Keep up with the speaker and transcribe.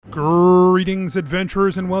Greetings,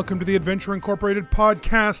 adventurers, and welcome to the Adventure Incorporated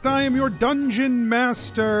podcast. I am your dungeon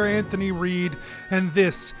master, Anthony Reed, and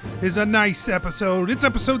this is a nice episode. It's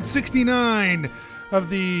episode 69 of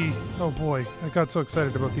the... Oh boy, I got so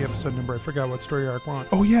excited about the episode number, I forgot what story arc we're on.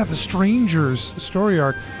 Oh yeah, the Strangers story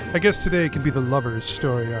arc. I guess today it can be the Lovers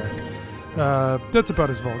story arc. That's about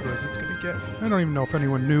as vulgar as it's going to get. I don't even know if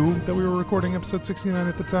anyone knew that we were recording episode 69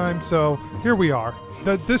 at the time, so here we are.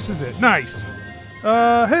 This is it. Nice.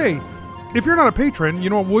 Hey, if you're not a patron,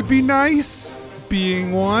 you know what would be nice?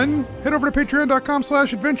 Being one. Head over to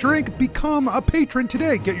patreon.com/Adventure Inc. Become a patron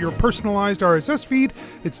today. Get your personalized RSS feed.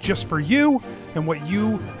 It's just for you and what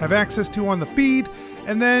you have access to on the feed.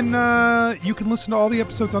 And then you can listen to all the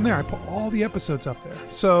episodes on there. I put all the episodes up there.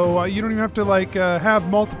 So you don't even have to have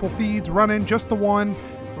multiple feeds running. Just the one,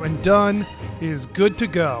 and done, is good to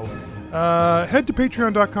go. Head to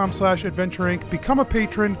patreon.com/Adventure Inc. Become a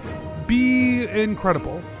patron. Be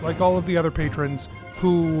incredible, like all of the other patrons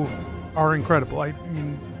who are incredible. I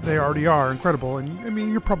mean, they already are incredible, and I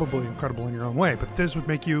mean, you're probably incredible in your own way, but this would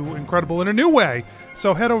make you incredible in a new way.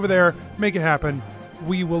 So head over there, make it happen.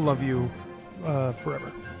 We will love you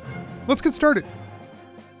forever. Let's get started.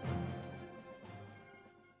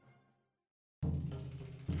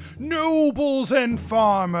 Nobles and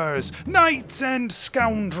farmers, knights and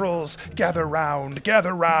scoundrels, gather round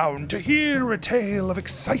to hear a tale of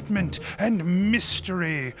excitement and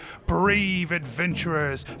mystery. Brave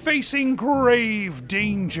adventurers facing grave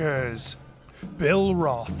dangers.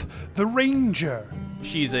 Belroth, the Ranger.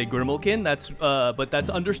 She's a Grimalkin, but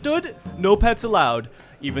that's understood. No pets allowed,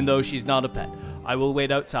 even though she's not a pet. I will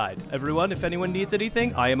wait outside. Everyone, if anyone needs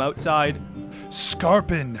anything, I am outside.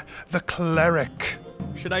 Scarpin, the Cleric.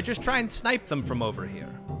 Should I just try and snipe them from over here?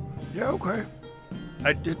 Yeah, okay.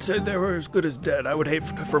 I did say they were as good as dead. I would hate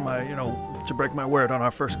for my, to break my word on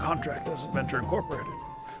our first contract as Adventure Incorporated.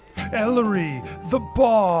 Ellery, the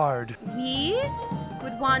Bard. We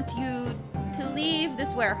would want you to leave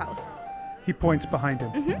this warehouse. He points behind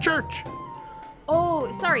him. Mm-hmm. Church.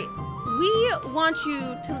 Oh, sorry. We want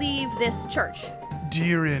you to leave this church.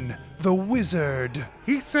 Deerin, the Wizard.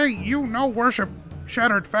 He say you no worship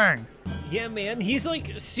Shattered Fang. Yeah, man, he's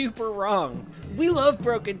super wrong. We love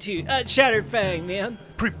Shattered Fang, man.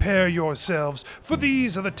 Prepare yourselves, for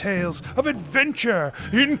these are the tales of Adventure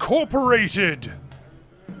Incorporated.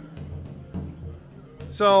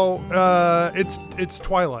 So, it's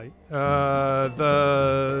twilight. The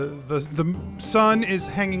sun is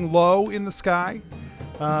hanging low in the sky,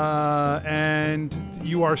 and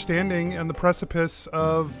you are standing on the precipice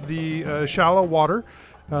of the shallow water.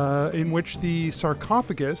 In which the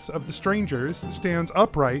sarcophagus of the strangers stands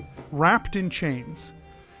upright, wrapped in chains,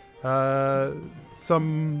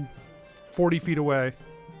 some 40 feet away.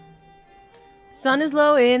 Sun is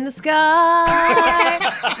low in the sky.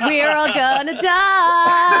 We're all gonna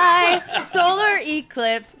die. Solar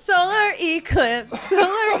eclipse. Solar eclipse.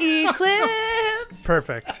 Solar eclipse.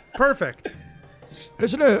 Perfect.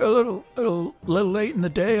 Isn't it a little late in the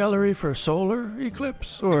day, Ellery, for a solar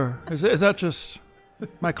eclipse? Or is that just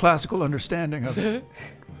my classical understanding of it?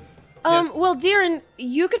 Well, Deerin,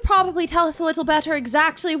 you could probably tell us a little better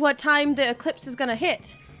exactly what time the eclipse is gonna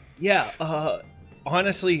hit. Yeah,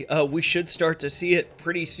 honestly, we should start to see it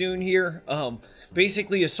pretty soon here.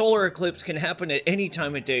 Basically, a solar eclipse can happen at any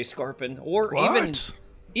time of day, Scarpin, or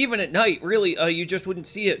even at night, really. You just wouldn't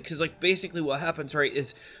see it, because, basically what happens, right,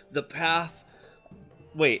 is the path...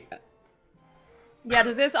 Wait. Yeah,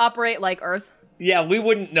 does this operate like Earth? Yeah, we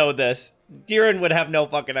wouldn't know this. Deerin would have no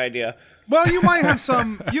fucking idea. Well, you might have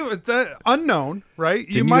some unknown, right?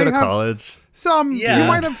 Didn't you might go to college? Some. Yeah. You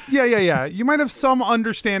might have. Yeah. You might have some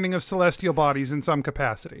understanding of celestial bodies in some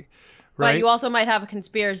capacity, right? But you also might have a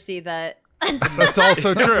conspiracy that. That's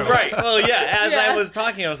also true. Right. Well, yeah. As I was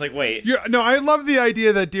talking, I was like, wait. No, I love the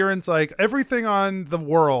idea that Deerin's like, everything on the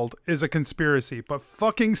world is a conspiracy, but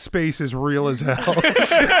fucking space is real as hell.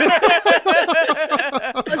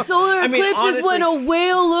 A solar eclipse honestly, is when a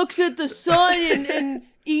whale looks at the sun and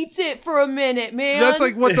eats it for a minute, man. That's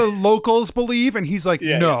like what the locals believe, and he's like,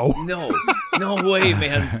 no. No way,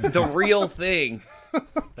 man. The real thing.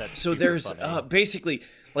 So there's basically...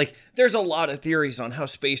 there's a lot of theories on how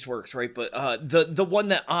space works, right? But the one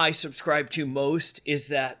that I subscribe to most is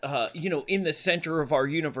that, in the center of our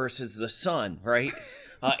universe is the sun, right?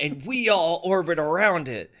 And we all orbit around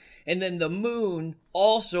it. and then the moon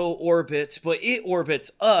also orbits, but it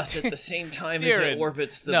orbits us at the same time as it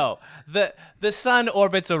orbits the... No, the sun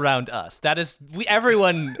orbits around us. That is,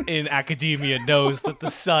 everyone in academia knows that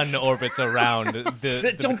the sun orbits around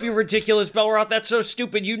the... Don't be ridiculous, Belroth. That's so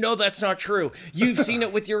stupid. You know that's not true. You've seen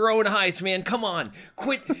it with your own eyes, man. Come on.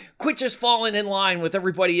 Quit just falling in line with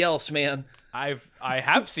everybody else, man. I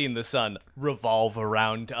have seen the sun revolve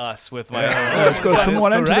around us with my own. Let's go from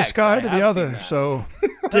one end of the sky to the other. So,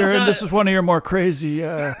 Darren, this is one of your more crazy,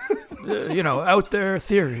 out there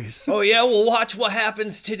theories. Oh, yeah? Well, watch what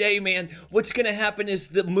happens today, man. What's going to happen is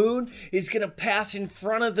the moon is going to pass in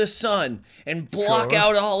front of the sun and block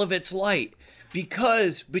out all of its light.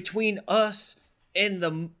 Because between us and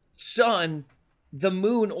the sun, the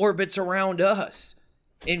moon orbits around us.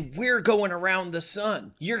 And we're going around the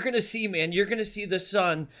sun. You're going to see, man, the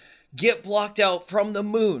sun get blocked out from the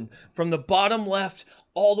moon, from the bottom left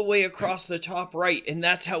all the way across the top right, and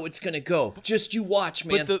that's how it's going to go. Just you watch,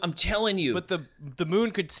 man. I'm telling you. But the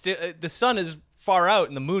moon could still... the sun is far out,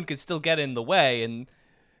 and the moon could still get in the way, and...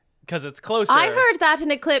 because it's closer. I heard that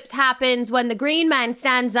an eclipse happens when the green man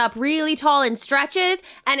stands up really tall and stretches,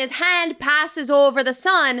 and his hand passes over the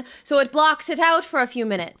sun, so it blocks it out for a few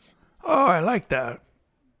minutes. Oh, I like that.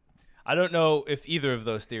 I don't know if either of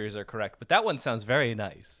those theories are correct, but that one sounds very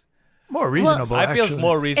nice. More reasonable, I feel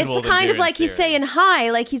more reasonable It's than kind of like theory. he's saying hi,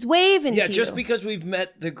 like he's waving to you. Yeah, just because we've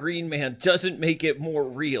met the green man doesn't make it more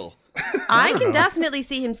real. I can definitely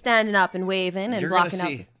see him standing up and waving and You're blocking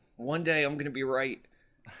gonna out. see. One day I'm going to be right.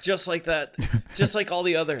 Just like that. Just like all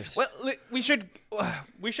the others. Well, we should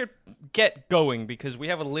get going because we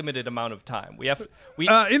have a limited amount of time.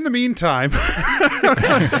 In the meantime,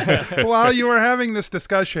 while you are having this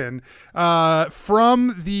discussion,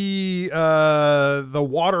 from the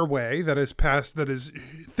waterway that is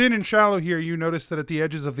thin and shallow here, you notice that at the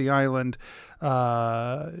edges of the island,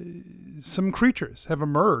 some creatures have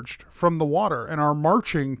emerged from the water and are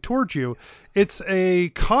marching towards you. It's a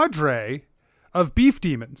cadre of beef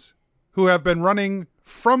demons who have been running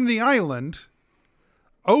from the island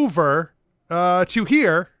over to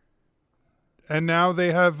here, and now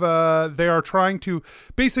they are trying to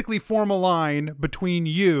basically form a line between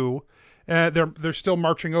you. They're still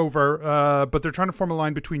marching over, but they're trying to form a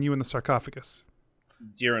line between you and the sarcophagus.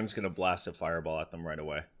 Darren's gonna blast a fireball at them right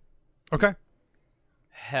away. Okay.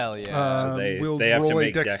 Hell yeah. So we'll they have to roll a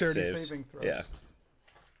make dex dexterity saves. saving throws. Yeah.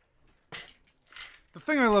 The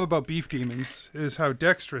thing I love about beef demons is how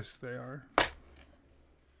dexterous they are.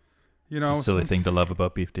 You know, It's a silly thing to love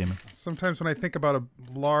about beef demons. sometimes when I think about a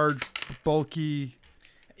large, bulky...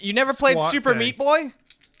 You never played Squat Super thing. Meat Boy?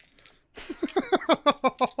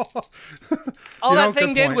 All that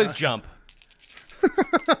thing good did point. was jump.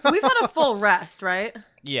 We've had a full rest, right?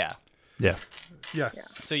 Yeah. Yeah.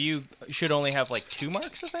 Yes. So you should only have like 2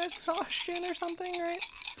 marks of exhaustion or something, right?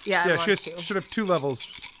 Yeah, Yeah, I she want to. should have 2 levels.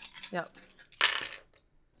 Yep.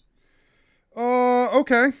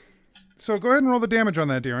 Okay. So go ahead and roll the damage on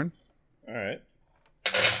that, Darren. All right.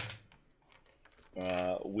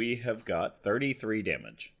 We have got 33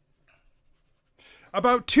 damage.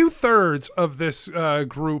 About 2/3 of this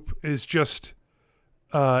group is just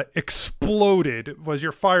exploded. Was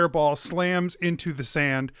your fireball slams into the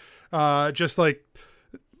sand, just like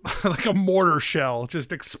a mortar shell,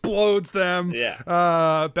 just explodes them.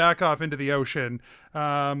 Yeah. Back off into the ocean.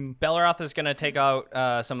 Belroth is gonna take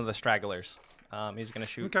out some of the stragglers. He's gonna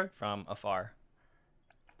shoot from afar.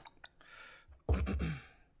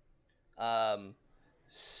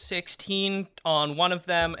 16 on one of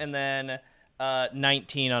them, and then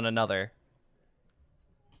 19 on another.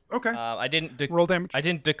 Okay. I didn't roll damage. I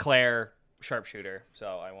didn't declare sharpshooter,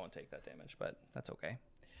 so I won't take that damage, but that's okay.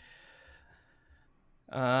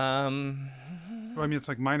 Well, I mean, it's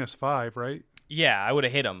like -5, right? Yeah, I would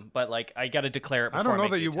have hit him, but like I got to declare it. I Before don't know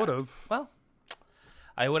make that the you attack. would have. Well,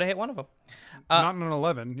 I would have hit one of them. Not an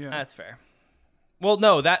 11. Yeah. That's fair. Well,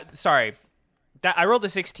 no, sorry. That I rolled a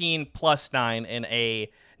 16 plus 9 and a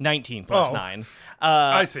 19 plus 9.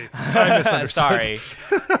 I see. I misunderstood.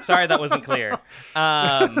 Sorry, that wasn't clear.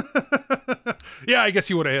 Yeah, I guess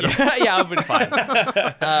you would have hit him. Yeah, I've been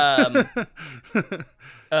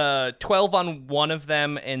fine. 12 on one of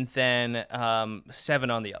them, and then 7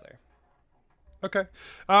 on the other. Okay.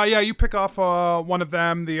 Yeah, you pick off one of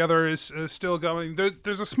them. The other is still going.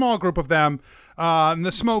 There's a small group of them, and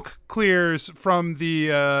the smoke clears from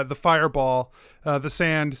the fireball. The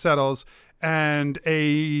sand settles, and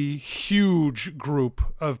a huge group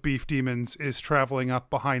of beef demons is traveling up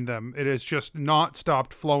behind them. It has just not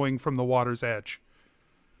stopped flowing from the water's edge.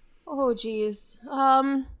 Oh, geez.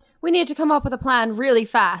 We need to come up with a plan really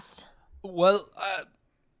fast. Well,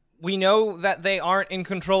 we know that they aren't in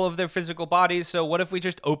control of their physical bodies, so what if we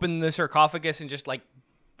just open the sarcophagus and just, like,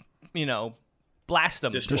 blast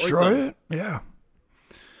them? Destroy it? Yeah.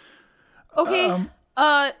 Okay.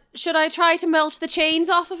 Should I try to melt the chains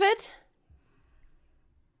off of it?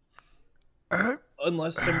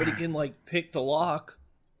 Unless somebody can, like, pick the lock.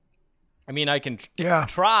 I mean, I can Yeah.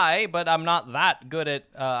 try, but I'm not that good at.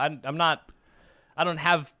 I'm not. I don't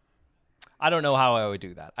have. I don't know how I would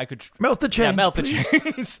do that. I could Melt the chains, melt please. the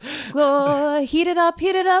chains. Glow, heat it up,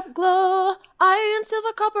 glow. Iron,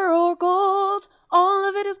 silver, copper, or gold. All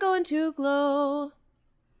of it is going to glow.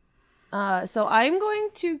 So I'm going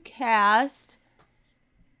to cast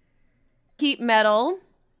Heat Metal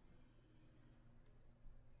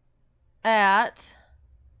at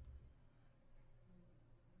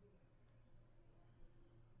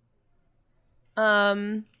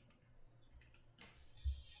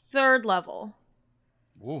third level.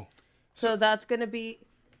 Ooh. So that's gonna be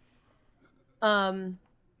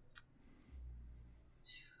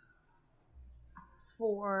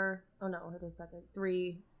four. Oh no, hold on a second.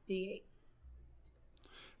 3d8s.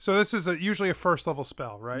 So this is usually a first level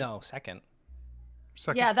spell, right? No, second.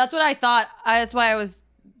 Second. Yeah, that's what I thought. That's why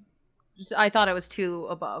I thought it was 2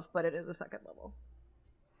 above, but it is a second level.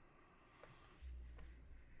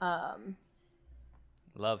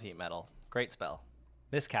 Love heat metal. Great spell.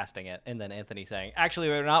 Miscasting it, and then Anthony saying, "Actually,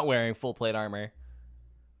 we're not wearing full plate armor."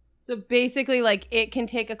 So basically, like, it can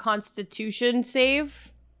take a Constitution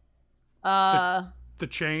save. The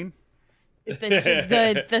chain.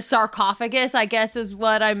 The sarcophagus, I guess, is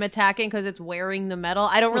what I'm attacking because it's wearing the metal.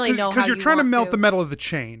 I don't really know how because you're you trying to want melt the metal of the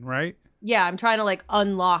chain, right? Yeah, I'm trying to, like,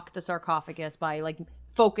 unlock the sarcophagus by, like,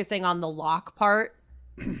 focusing on the lock part.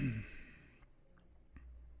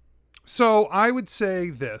 So I would say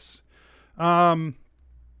this.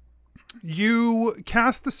 You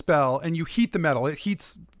cast the spell and you heat the metal. It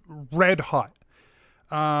heats red hot.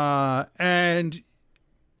 And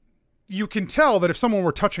you can tell that if someone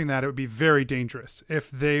were touching that, it would be very dangerous.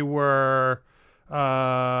 If their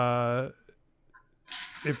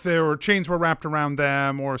chains were wrapped around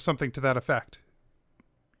them or something to that effect,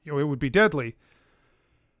 it would be deadly.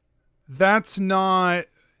 It's not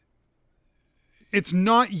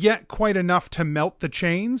yet quite enough to melt the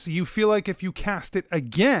chains. You feel like if you cast it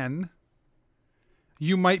again,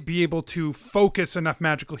 you might be able to focus enough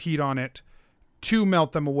magical heat on it to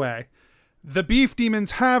melt them away. The beef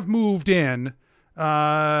demons have moved in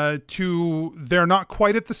they're not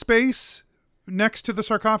quite at the space next to the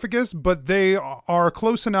sarcophagus, but they are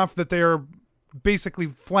close enough that they are basically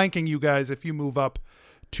flanking you guys if you move up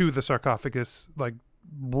to the sarcophagus, like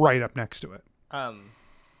right up next to it.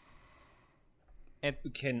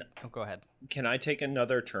 Go ahead. Can I take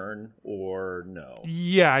another turn or no?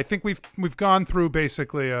 Yeah, I think we've gone through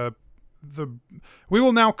basically we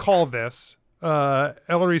will now call this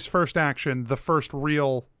Ellery's first action, the first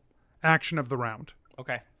real action of the round.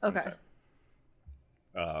 Okay.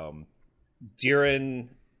 Diren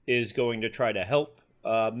is going to try to help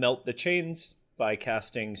melt the chains by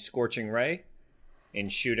casting Scorching Ray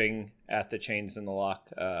and shooting at the chains in the lock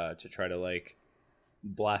to try to, like,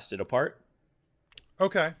 blast it apart.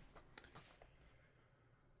 Okay.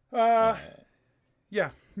 Yeah.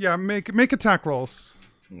 Make attack rolls.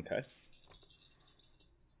 Okay.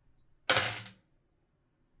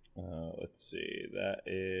 Let's see. That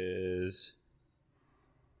is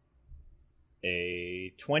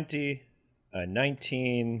a 20, a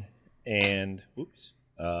 19, and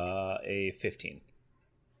a 15.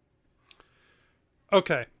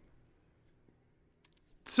 Okay.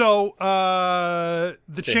 So the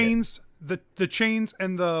chains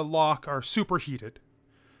and the lock are superheated.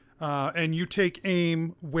 And you take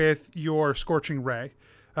aim with your Scorching Ray.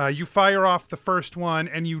 You fire off the first one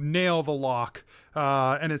and you nail the lock,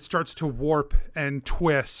 and it starts to warp and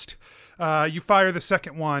twist. You fire the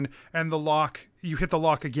second one and you hit the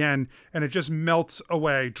lock again, and it just melts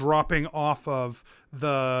away, dropping off of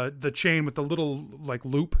the chain with the little, like,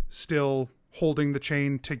 loop still holding the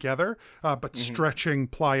chain together, but stretching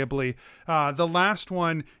pliably. The last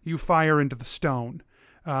one you fire into the stone.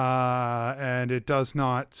 And it does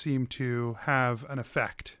not seem to have an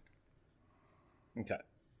effect. Okay,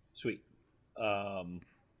 sweet. All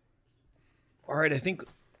right, I think.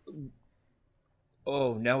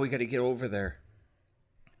 Oh, now we got to get over there.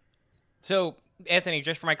 So, Anthony,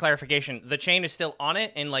 just for my clarification, the chain is still on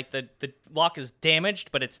it, and, like, the lock is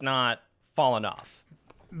damaged, but it's not fallen off.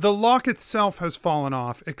 The lock itself has fallen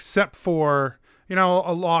off, except for,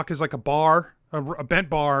 a lock is like a bar. A bent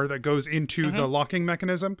bar that goes into the locking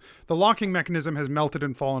mechanism. The locking mechanism has melted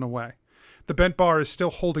and fallen away. The bent bar is still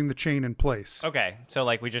holding the chain in place. Okay, so,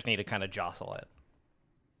 like, we just need to kind of jostle it.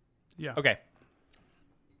 Yeah. Okay.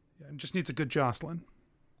 Yeah, it just needs a good jostling.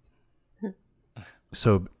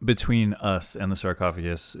 So between us and the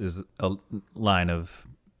sarcophagus is a line of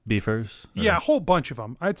beefers? Yeah, a whole bunch of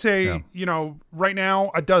them. I'd say, Yeah. Right now,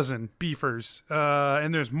 a dozen beefers,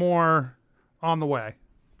 and there's more on the way.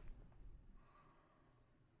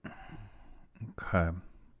 Okay.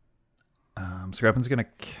 So Grappen's going to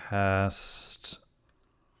cast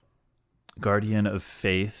Guardian of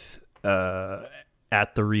Faith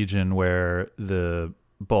at the region where the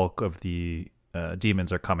bulk of the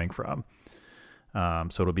demons are coming from.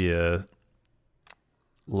 So it'll be a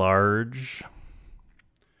large...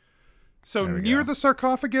 So There we near go. the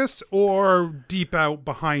sarcophagus or deep out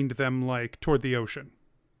behind them, like toward the ocean?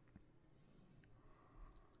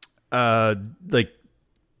 Like,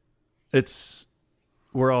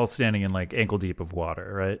 we're all standing in like ankle deep of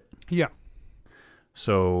water, right? Yeah.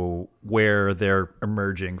 So where they're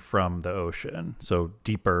emerging from the ocean, so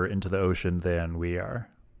deeper into the ocean than we are.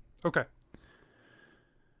 Okay.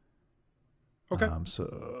 Okay.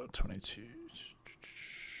 So 22.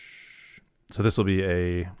 So this will be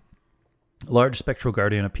a large spectral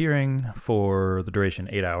guardian appearing for the duration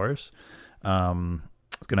 8 hours. It's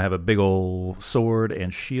going to have a big old sword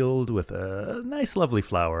and shield with a nice, lovely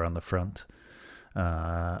flower on the front,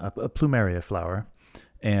 a plumeria flower,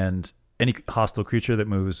 and any hostile creature that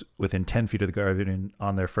moves within 10 feet of the guardian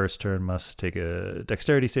on their first turn must take a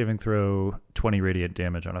dexterity saving throw, 20 radiant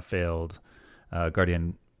damage on a failed.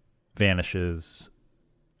 Guardian vanishes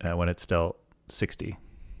when it's dealt 60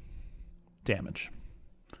 damage.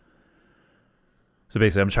 So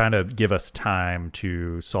basically, I'm trying to give us time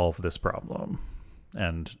to solve this problem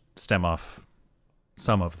and stem off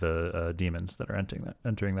some of the demons that are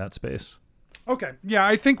entering that space. Okay. Yeah,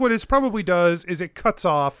 I think what this probably does is it cuts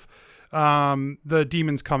off the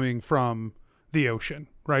demons coming from the ocean,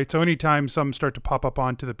 right? So anytime some start to pop up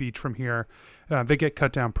onto the beach from here, they get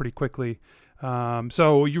cut down pretty quickly.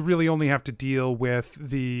 So you really only have to deal with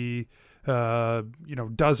the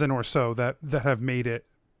dozen or so that have made it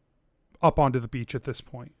up onto the beach at this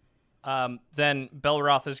point. Then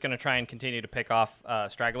Belroth is going to try and continue to pick off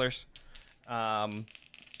stragglers,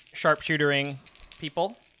 sharpshootering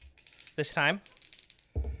people this time.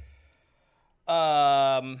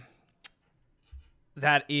 That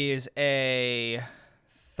is a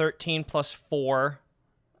 13 plus 4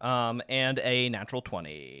 and a natural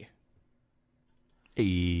 20.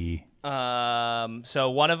 Hey.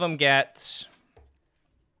 So one of them gets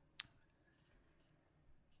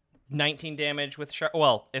 19 damage with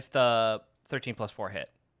if the 13 plus 4 hit.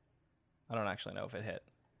 I don't actually know if it hit.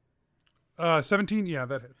 17, yeah,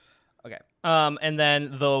 that hits. Okay. And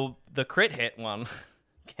then the crit hit one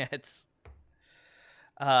gets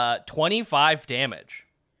 25 damage.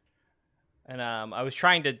 And I was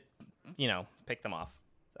trying to, pick them off.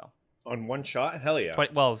 So On one shot? Hell yeah.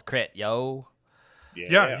 it was crit, yo.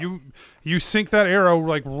 Yeah, you sink that arrow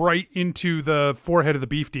like right into the forehead of the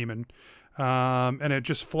beef demon. And it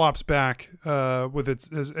just flops back as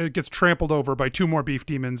it gets trampled over by two more beef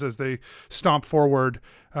demons as they stomp forward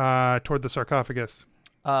toward the sarcophagus.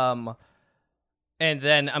 And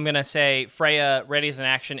then I'm going to say Freya readies an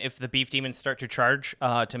action if the beef demons start to charge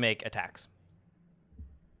to make attacks.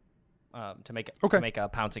 To make a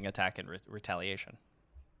pouncing attack in retaliation.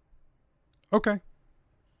 Okay.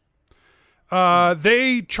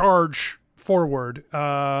 They charge forward,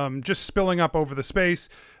 just spilling up over the space,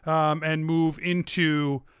 and move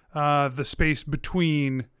into the space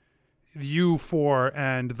between you four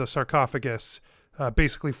and the sarcophagus,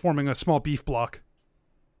 basically forming a small beef block.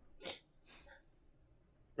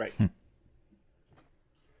 Right.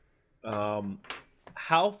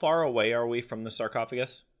 How far away are we from the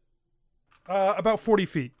sarcophagus? About 40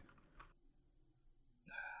 feet.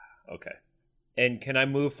 Okay. And can I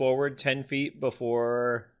move forward 10 feet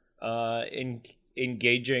before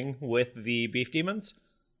engaging with the beef demons?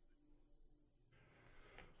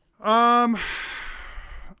 I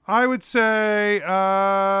would say,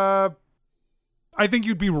 I think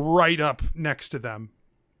you'd be right up next to them.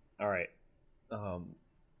 All right.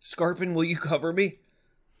 Scarpin, will you cover me?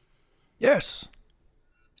 Yes.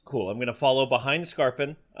 Cool. I'm going to follow behind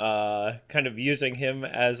Scarpin, kind of using him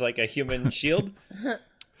as like a human shield.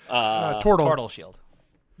 Tortle shield.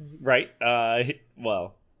 Right.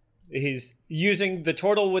 Well, he's using the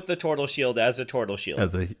turtle with the turtle shield as a turtle shield.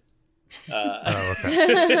 Okay.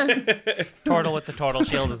 Turtle with the turtle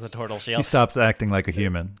shield is a turtle He shield. stops acting like a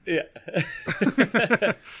human. Yeah.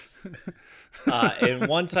 And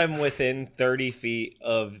once I'm within 30 feet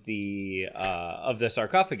of the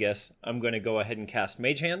sarcophagus, I'm going to go ahead and cast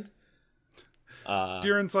Mage Hand.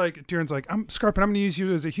 Deeran's like, I'm Scarpin, I'm gonna use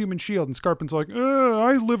you as a human shield, and Scarpin's like,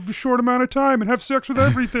 I live a short amount of time and have sex with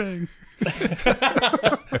everything.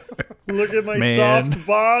 Look at my Man. soft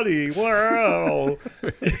body. Wow.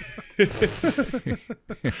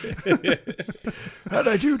 How'd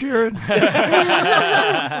I do, Darren?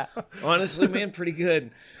 Honestly, man, pretty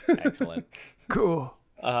good. Excellent. Cool.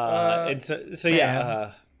 And so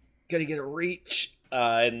yeah, gotta get a reach.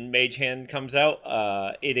 And Mage Hand comes out.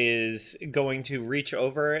 It is going to reach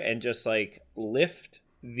over and just like lift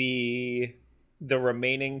the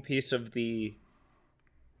remaining piece of the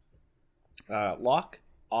lock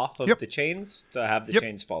off of the chains to have the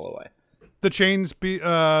chains fall away. The chains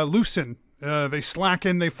loosen. They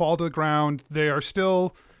slacken. They fall to the ground. They are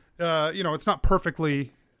still, it's not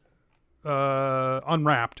perfectly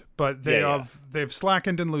unwrapped, but they've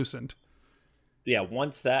slackened and loosened. Yeah.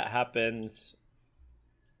 Once that happens,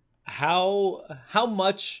 how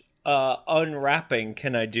much unwrapping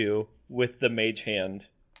can I do with the Mage Hand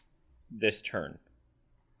this turn?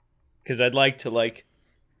 Because I'd like to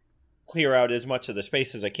clear out as much of the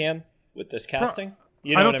space as I can with this casting.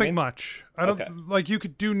 You know I don't what think mean? much. I don't you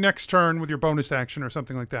could do next turn with your bonus action or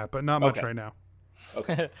something like that, but not much right now.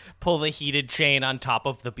 Pull the heated chain on top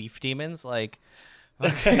of the beef demons,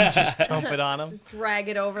 just dump it on them. Just drag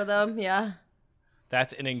it over them. Yeah.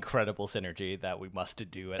 That's an incredible synergy that we must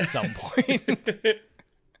do at some point.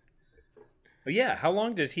 But yeah, how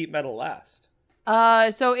long does heat metal last?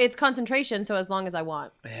 So it's concentration, so as long as I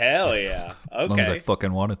want. Hell yeah. Okay. As long as I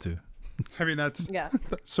fucking wanted to. I mean, that's Yeah.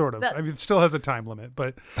 sort of. That- I mean, it still has a time limit,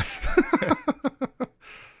 but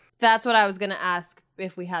That's what I was going to ask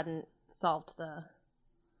if we hadn't solved the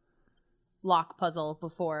lock puzzle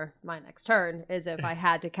before my next turn, is if I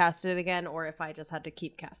had to cast it again or if I just had to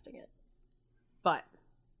keep casting it. But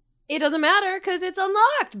it doesn't matter because it's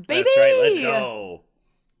unlocked, baby! That's right, let's go.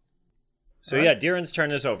 So yeah, Deeran's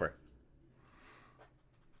turn is over.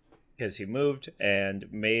 Because he moved and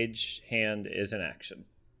Mage Hand is in action.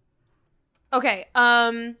 Okay,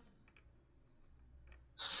 so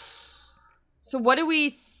what do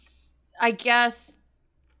we... I guess...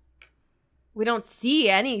 We don't see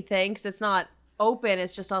anything because it's not open,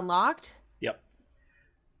 it's just unlocked. Yep.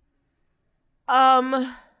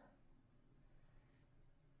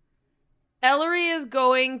 Ellery is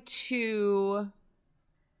going to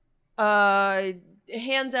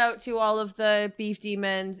hands out to all of the beef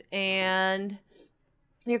demons, and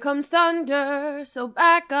here comes thunder, so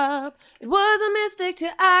back up. It was a mistake to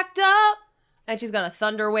act up. And she's gonna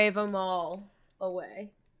thunder wave them all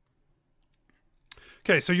away.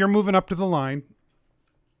 okay. So you're moving up to the line,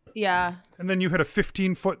 Yeah. and then you hit a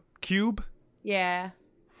 15-foot cube. Yeah.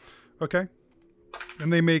 Okay,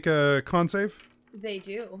 and they make a con save. They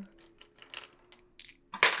do.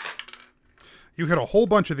 You hit a whole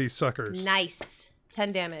bunch of these suckers. Nice.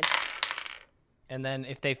 10 damage. And then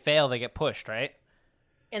if they fail, they get pushed, right?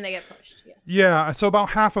 And they get pushed, yes. Yeah, so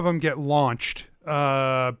about half of them get launched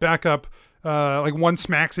back up. Like one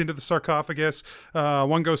smacks into the sarcophagus,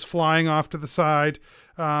 one goes flying off to the side,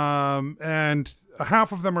 and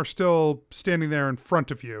half of them are still standing there in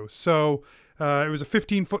front of you. So it was a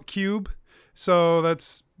 15-foot cube, so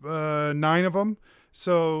that's 9 of them.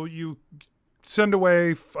 So you send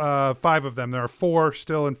away 5 of them. There are 4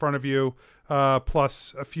 still in front of you,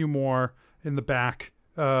 plus a few more in the back,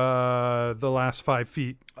 the last 5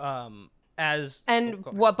 feet. What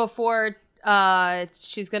before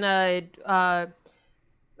she's gonna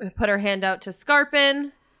put her hand out to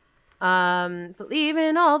Scarpin. Believe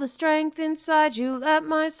in all the strength inside you. Let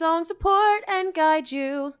my song support and guide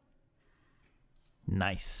you.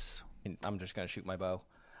 Nice. I'm just gonna shoot my bow.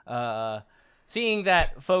 Seeing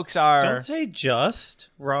that folks are, Don't say just,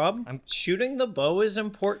 Rob. Shooting the bow is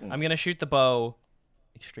important. I'm gonna shoot the bow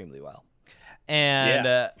extremely well,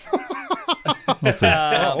 and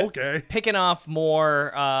Okay. picking off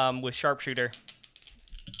more with sharpshooter.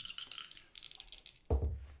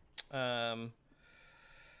 14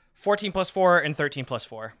 plus 4 and 13 plus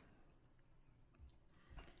 4.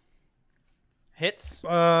 Hits.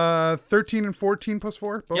 13 and 14 plus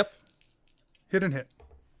 4, both? Yep. Hit and hit.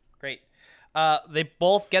 Great. They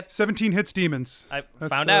both get 17 hits demons. I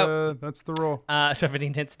found out. That's the roll.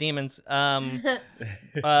 17 hits demons.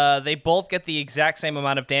 They both get the exact same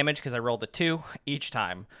amount of damage because I rolled a 2 each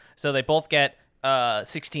time. So they both get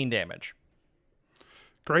 16 damage.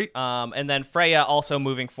 Great. And then Freya also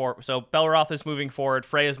moving forward. So Belroth is moving forward.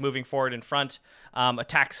 Freya's moving forward in front.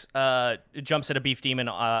 Attacks, jumps at a beef demon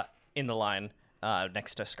in the line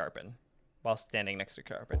next to Scarpin. While standing next to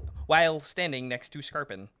Scarpin.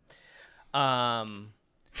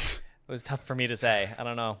 It was tough for me to say. I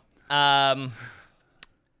don't know.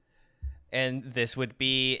 And this would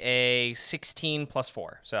be a 16 plus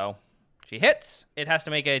 4. So she hits. It has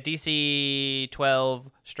to make a DC 12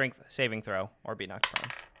 strength saving throw or be knocked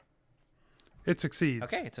prone. It succeeds.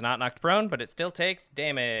 Okay, it's not knocked prone, but it still takes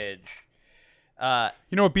damage.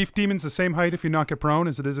 You know, a beef demon's the same height if you knock it prone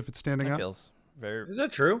as it is if it's standing It up. feels very. Is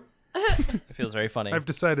that true? It feels very funny. I've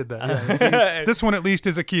decided that. Yeah. This one at least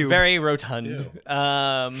is a cube. Very rotund.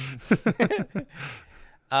 So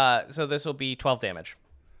this will be 12 damage.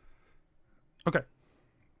 Okay.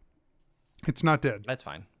 It's not dead. That's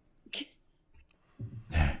fine.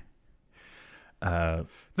 Oh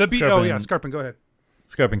Scarpin- yeah, Scarpin, go ahead.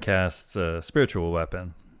 Scarpin casts a spiritual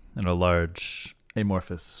weapon, and a large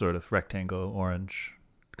amorphous sort of rectangle orange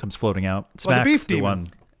comes floating out. Like a Smacks beef the demon. one.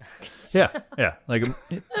 Yeah, like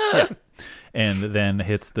yeah, and then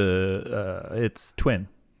hits the its twin.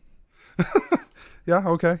 Yeah,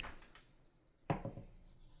 okay.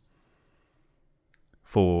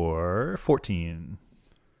 For 14.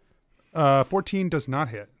 14 does not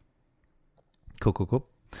hit. Cool.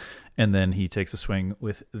 And then he takes a swing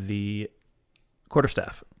with the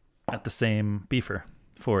quarterstaff at the same beefer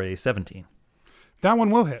for a 17. That one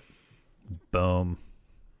will hit. Boom.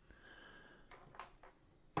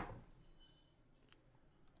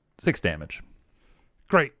 6 damage.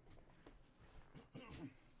 Great.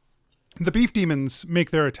 The beef demons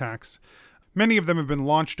make their attacks. Many of them have been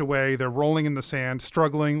launched away. They're rolling in the sand,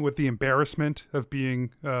 struggling with the embarrassment of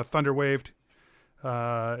being thunderwaved.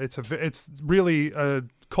 It's really a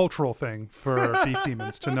cultural thing for beef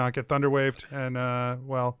demons to not get thunderwaved, and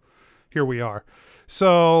well, here we are.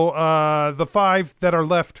 So the 5 that are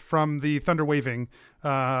left from the thunder waving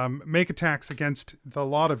make attacks against the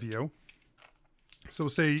lot of you. So we'll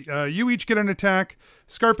say you each get an attack.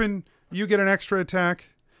 Scarpin, you get an extra attack.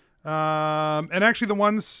 And actually the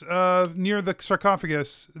ones near the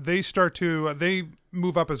sarcophagus, they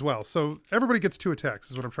move up as well. So everybody gets 2 attacks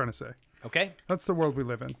is what I'm trying to say. Okay. That's the world we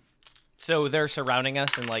live in. So they're surrounding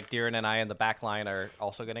us, and like Deeren and I in the back line are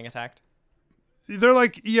also getting attacked? They're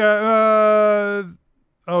like, oh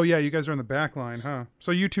yeah, you guys are in the back line, huh?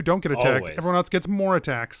 So you 2 don't get attacked. Always. Everyone else gets more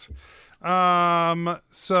attacks.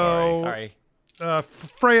 Sorry.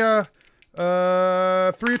 Freya, 3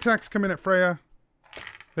 attacks come in at Freya.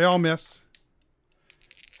 They all miss.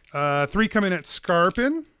 3 come in at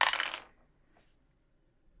Scarpin.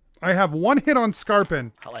 I have 1 hit on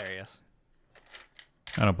Scarpin. Hilarious.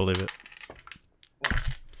 I don't believe it.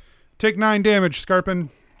 Take 9 damage, Scarpin.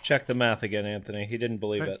 Check the math again, Anthony. He didn't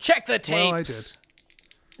believe it. Check the tapes.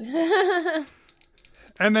 Well, I did.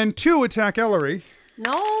 And then 2 attack Ellery.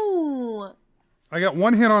 No. I got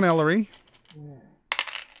 1 hit on Ellery.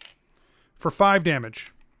 For 5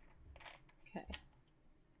 damage. Okay.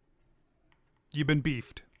 You've been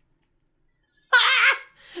beefed.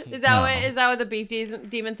 Is that what the beef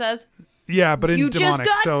demon says? Yeah, but in You demonic. just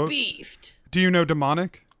got So, beefed. do you know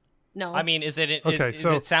demonic? No. I mean, does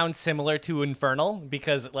it sound similar to Infernal?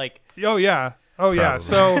 Because, like... Oh, yeah. Oh, yeah.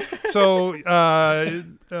 So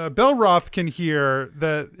Belroth can hear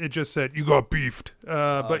that it just said, you got beefed.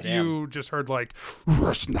 But damn. you just heard, like...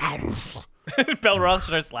 Belroth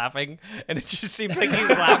starts laughing, and it just seems like he's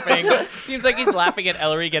laughing. Seems like he's laughing at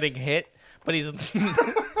Ellery getting hit, but he's...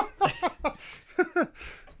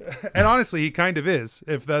 And honestly, he kind of is,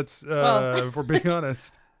 if that's... if we're being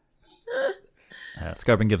honest.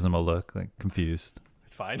 Scarpin gives him a look, like confused.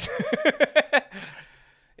 It's fine.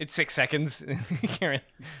 It's 6 seconds. Karen.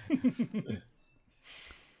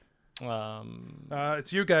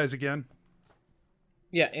 It's you guys again.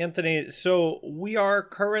 Yeah, Anthony, so we are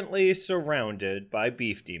currently surrounded by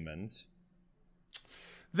beef demons.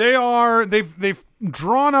 They've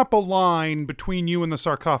drawn up a line between you and the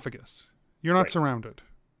sarcophagus. You're not Right. surrounded.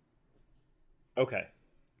 Okay.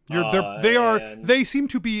 They seem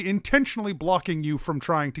to be intentionally blocking you from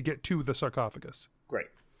trying to get to the sarcophagus. Great.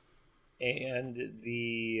 And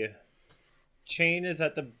the chain is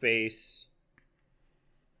at the base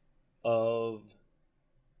of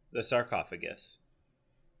the sarcophagus.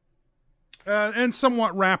 And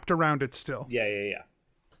somewhat wrapped around it still. Yeah.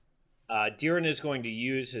 Deeren is going to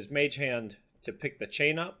use his mage hand to pick the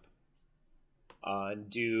chain up, and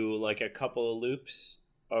do like a couple of loops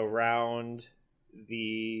around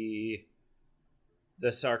the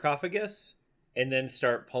sarcophagus, and then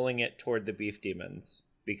start pulling it toward the beef demons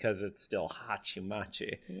because it's still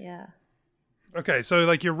hachi-machi. Yeah. Okay, so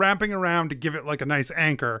like you're wrapping around to give it like a nice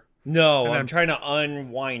anchor. No, And I'm then- trying to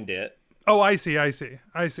unwind it Oh, I see. so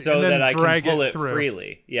and then that I can drag pull it through.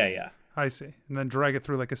 freely. Yeah. I see. And then drag it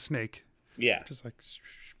through like a snake. Yeah. Just like...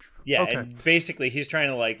 Yeah, Okay. and basically he's trying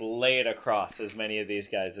to like lay it across as many of these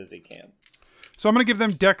guys as he can. So I'm going to give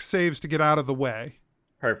them dex saves to get out of the way.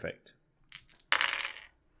 Perfect.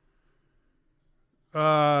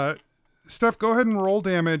 Steph, go ahead and roll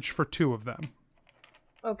damage for 2 of them.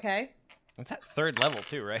 Okay. It's at 3rd level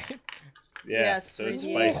too, right? Yeah, Yes, so it's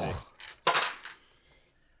yeah. spicy.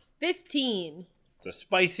 15. It's a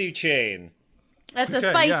spicy chain. That's a Okay,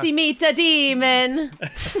 spicy yeah. meat a demon.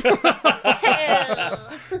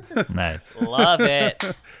 Nice. Love it.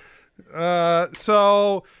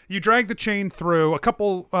 So you drag the chain through. A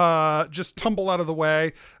couple just tumble out of the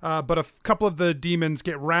way, but a couple of the demons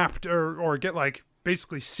get wrapped or get like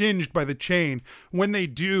basically singed by the chain. When they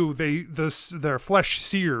do, their flesh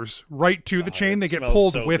sears right to the chain. it They get smells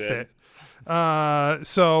pulled so with good. it.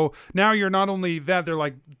 So now you're not only that,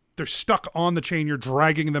 they're stuck on the chain. You're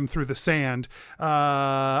dragging them through the sand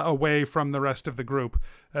away from the rest of the group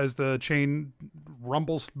as the chain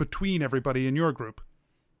rumbles between everybody in your group.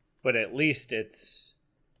 But at least it's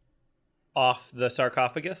off the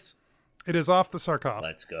sarcophagus. It is off the sarcophagus.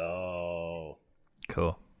 Let's go.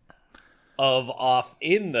 Cool. Off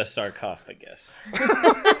in the sarcophagus.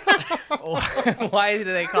 Why do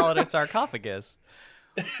they call it a sarcophagus?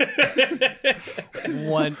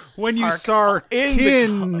 One When you sarc-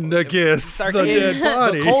 sarcophagus the dead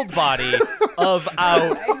body. the cold body of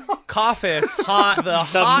our coffis, the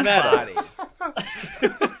hot metal. body.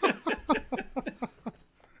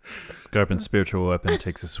 Scarpin's spiritual weapon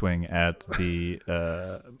takes a swing at the.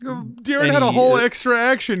 Darren had a Any- whole extra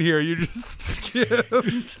action here. You just skipped.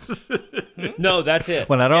 No, that's it.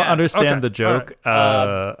 When I don't understand Okay. the joke,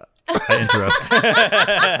 I interrupt.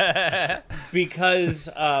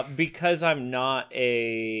 Because I'm not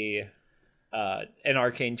an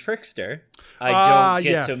arcane trickster, I don't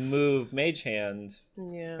get to yes. move Mage Hand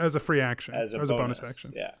Yeah. As a free action. as a bonus bonus.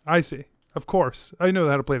 action. Yeah, I see. Of course. I know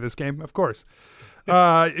how to play this game. Of course.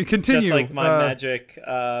 Continue. just like my magic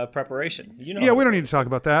preparation. You know. Yeah, we don't need to talk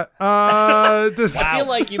about that. This, I feel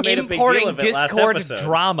like you made a big Importing deal of it last Discord episode.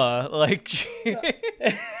 drama, like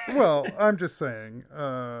well, I'm just saying.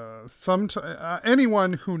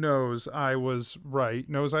 Anyone who knows I was right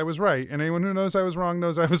knows I was right, and anyone who knows I was wrong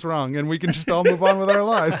knows I was wrong, and we can just all move on with our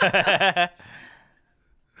lives.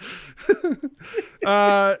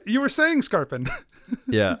 You were saying, Scarpin.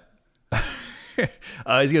 Yeah.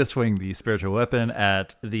 He's gonna swing the spiritual weapon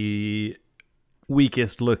at the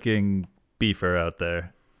weakest looking beefer out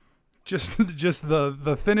there. just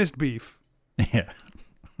the thinnest beef. Yeah.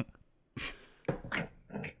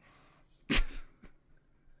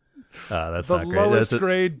 That's The not great. lowest That's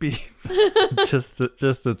grade beef. just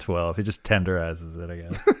a 12. He just tenderizes it, I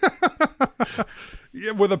guess.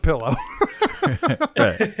 Yeah, with a pillow.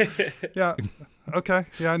 Right. Yeah. Okay.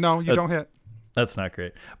 Yeah, no, you don't hit. That's not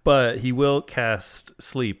great. But he will cast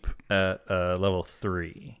sleep at level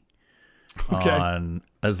 3 Okay. on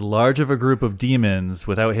as large of a group of demons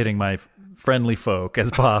without hitting my friendly folk as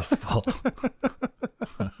possible.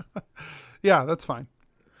 Yeah, that's fine.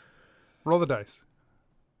 Roll the dice.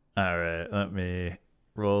 All right, let me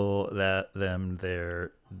roll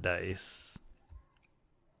their dice.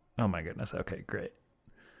 Oh my goodness. Okay, great.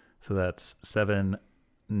 So that's 7,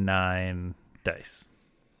 9 dice.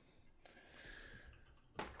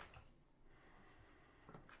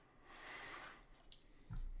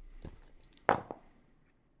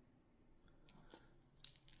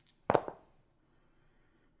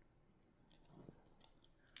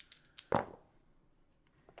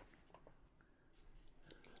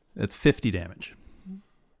 It's 50 damage.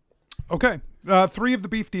 Okay. 3 of the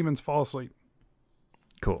beef demons fall asleep.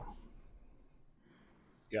 Cool.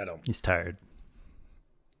 Got him. He's tired.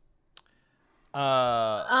 go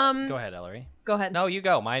ahead, Ellery. Go ahead. No, you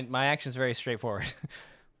go. My action's very straightforward.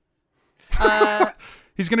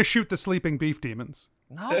 He's going to shoot the sleeping beef demons.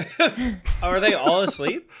 No. Are they all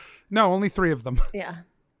asleep? No, only 3 of them. Yeah.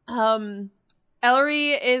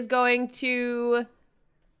 Ellery is going to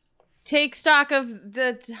take stock of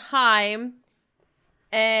the time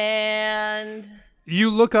and You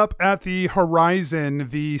look up at the horizon,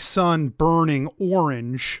 the sun burning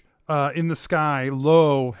orange in the sky,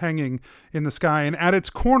 low, hanging in the sky. And at its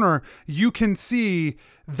corner, you can see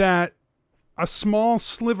that a small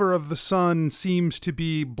sliver of the sun seems to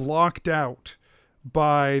be blocked out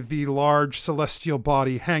by the large celestial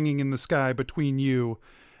body hanging in the sky between you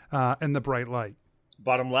and the bright light.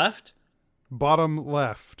 Bottom left? Bottom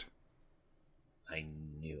left. I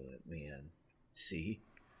knew it, man. See?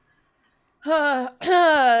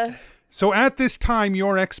 So at this time,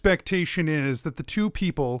 your expectation is that the 2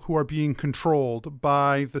 people who are being controlled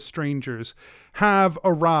by the strangers have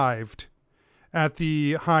arrived at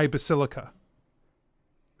the High Basilica.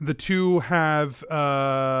 The 2 have,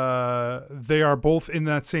 they are both in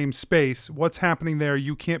that same space. What's happening there,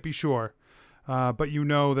 you can't be sure, but you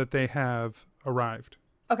know that they have arrived.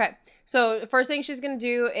 Okay, so the first thing she's gonna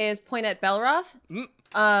do is point at Belroth.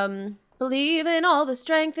 Believe in all the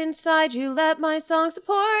strength inside you. Let my song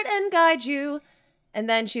support and guide you. And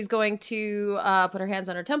then she's going to put her hands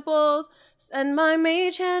on her temples. Send my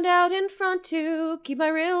mage hand out in front to keep my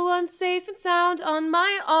real one safe and sound on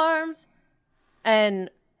my arms. And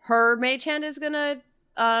her mage hand is gonna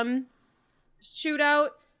shoot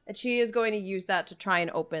out, and she is going to use that to try and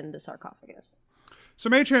open the sarcophagus. So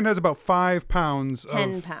Mage Hand has about 5 pounds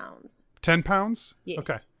 10 pounds. 10 pounds? Yes.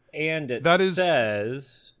 Okay. And it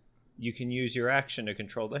says you can use your action to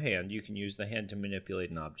control the hand. You can use the hand to manipulate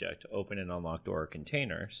an object, open and unlock door or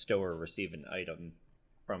container, stow or receive an item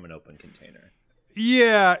from an open container.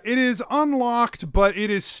 Yeah, it is unlocked, but it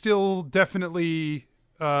is still definitely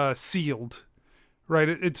sealed. Right?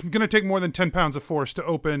 It's going to take more than 10 pounds of force to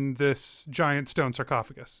open this giant stone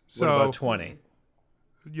sarcophagus. So what about 20?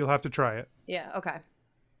 You'll have to try it. Yeah, okay.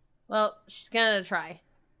 Well, she's gonna try.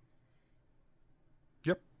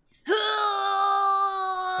 Yep.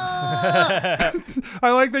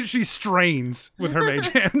 I like that she strains with her mage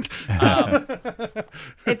hand.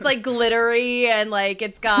 It's like glittery and like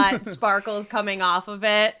it's got sparkles coming off of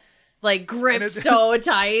it. Like gripped so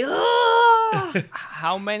tight.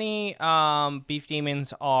 How many beef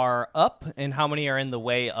demons are up, and how many are in the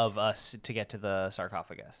way of us to get to the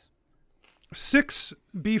sarcophagus? 6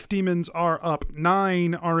 beef demons are up.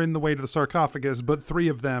 9 are in the way to the sarcophagus, but 3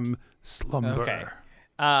 of them slumber. Okay.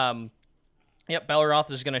 Yep,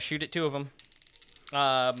 Belroth is going to shoot at 2 of them.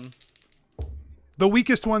 The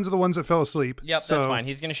weakest ones are the ones that fell asleep. Yep, that's fine.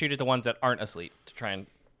 He's going to shoot at the ones that aren't asleep to try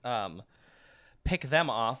and pick them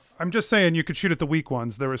off. I'm just saying you could shoot at the weak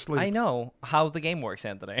ones. They're asleep. I know how the game works,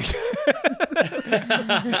 Anthony.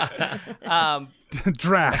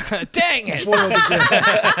 Drat. Dang it! Foiled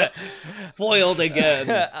again. Foiled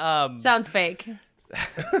again. Sounds fake.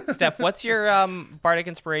 Steph, what's your Bardic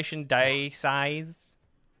Inspiration die size?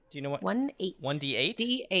 Do you know what? 1d8.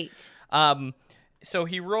 1d8? D8. So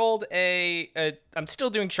he rolled a I'm still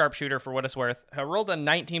doing sharpshooter for what it's worth. I rolled a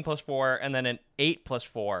 19 plus 4 and then an 8 plus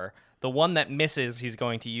 4. The one that misses, he's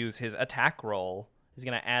going to use his attack roll. He's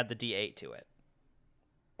going to add the d8 to it.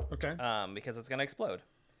 Okay. Because it's going to explode.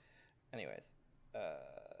 Anyways.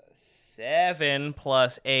 7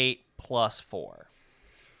 plus 8 plus 4.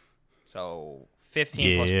 So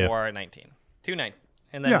 15 plus 4, 19. 2 9.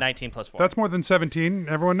 And then 19 plus 4. That's more than 17.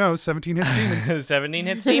 Everyone knows 17 hits demons. 17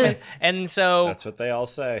 hits demons. And so That's what they all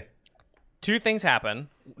say. 2 things happen.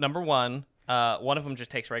 Number 1, one of them just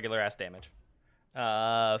takes regular ass damage.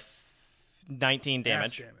 19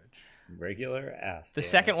 damage. Regular ass The damage.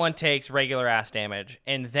 second one takes regular ass damage,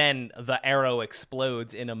 and then the arrow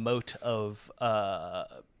explodes in a mote of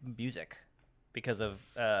music because of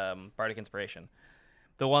Bardic Inspiration.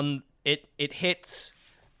 The one it hits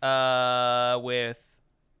with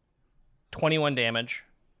 21 damage,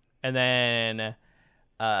 and then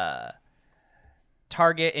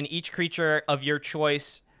target and each creature of your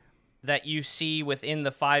choice that you see within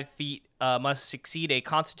the 5 feet must succeed a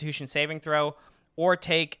Constitution saving throw or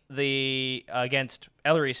take the against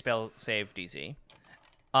Ellery spell save DC,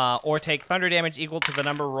 or take thunder damage equal to the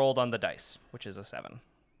number rolled on the dice, which is a 7.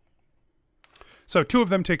 So 2 of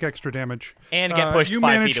them take extra damage. And get pushed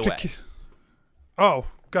 5 feet away. Oh,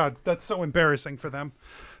 God, that's so embarrassing for them.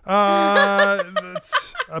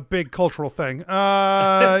 That's a big cultural thing.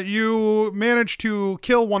 You manage to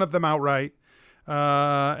kill one of them outright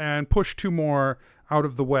and push 2 more out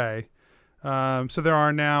of the way. So there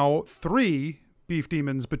are now 3 beef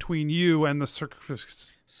demons between you and the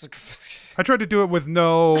sarcophagus. I tried to do it with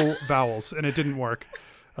no vowels, and it didn't work.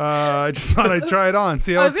 I just thought I'd try it on,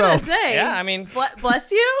 see how I it was going felt. to say. Yeah, I mean,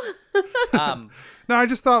 Bless you? No, I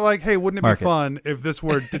just thought, like, hey, wouldn't it Mark be it. fun if this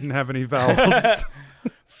word didn't have any vowels?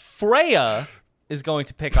 Freya is going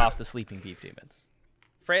to pick off the sleeping beef demons.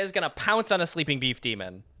 Freya's going to pounce on a sleeping beef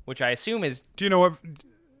demon, which I assume is... Do you know what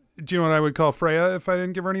I would call Freya if I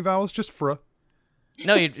didn't give her any vowels? Just Fra.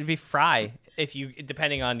 No, it'd be Fry, if you,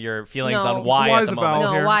 depending on your feelings No. on why Y at is the a vowel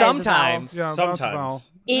moment. here. No, Y is a vowel. Sometimes. Yeah, vowel's a vowel.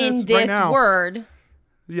 Sometimes. In It's right this now. word.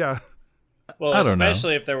 Yeah. Well, I don't know.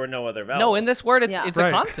 especially if there were no other vowels. No, in this word, it's Yeah. it's Right.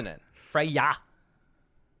 a consonant. Freya.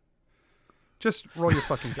 Just roll your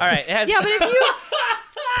fucking dice. All right. It has, Yeah, but if you...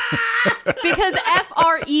 Because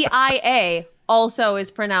Freia also is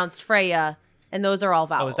pronounced Freya, and those are all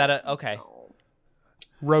vowels. Oh, is that a... Okay.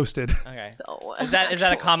 Roasted. Okay. So, Is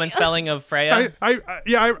that a common spelling of Freya?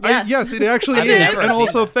 Yes. Yes, it actually I've is. never And seen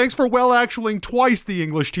also, that. thanks for well actuallying twice the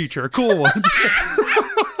English teacher. Cool one.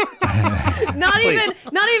 No,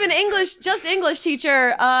 not even English, just English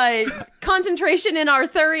teacher. Concentration in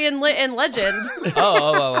Arthurian and legend.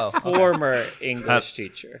 Oh. Former English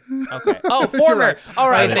teacher. Okay. Oh, former. All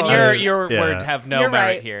right, then your Yeah. words have no You're merit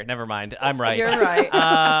right. here. Never mind. I'm right. You're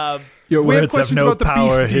right. Your We have words have questions no about the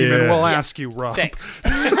power beef here. demon. We'll ask you, Rob. Thanks.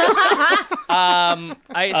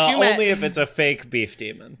 I assume Only if it's a fake beef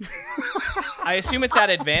demon. I assume it's at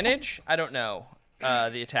advantage. I don't know.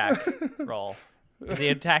 The attack roll. Is the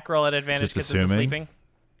attack roll at advantage Just because it's a assuming. sleeping?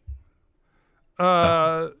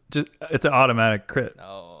 It's an automatic crit.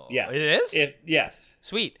 Oh, Yes. it is. Yes.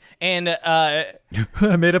 Sweet. And I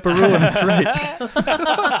made up a rule and it's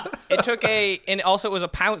right. it took and also it was a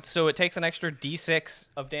pounce, so it takes an extra d6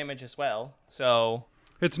 of damage as well. So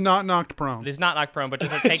It's not knocked prone. it is not knocked prone, but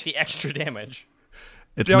doesn't take the extra damage.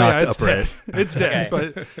 It's Oh, knocked it's upright. dead. It's dead.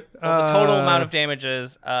 Okay. But Well, the total amount of damage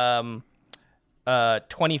is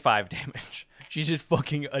 25 damage. She just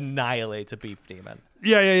fucking annihilates a beef demon.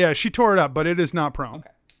 yeah. She tore it up, but it is not prone.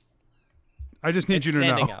 I just need It's you to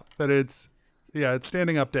standing know up. that it's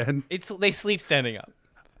standing up, dead. They sleep standing up.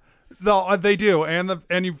 They do,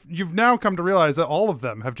 and you've now come to realize that all of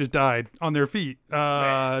them have just died on their feet.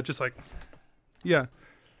 Just like, yeah.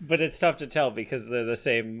 But it's tough to tell because they're the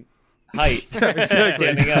same height. Exactly.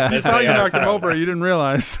 Standing up. You as thought they you are. knocked him over, you didn't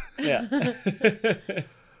realize. Yeah.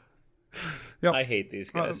 Yep. I hate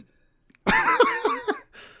these guys.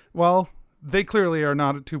 Well, they clearly are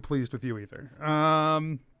not too pleased with you either.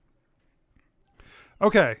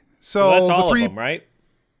 Okay, so that's the all three. of them, right?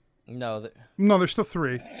 No, No, there's still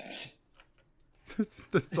three.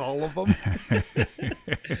 That's all of them.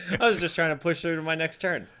 I was just trying to push through to my next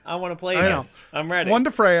turn. I want to play I again. know. I'm ready. One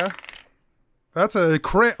to Freya. That's a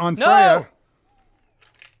crit on No! Freya.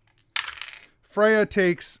 Freya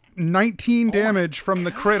takes 19 damage from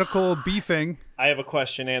the critical beefing. I have a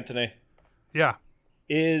question, Anthony. Yeah.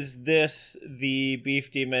 Is this the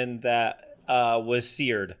beef demon that was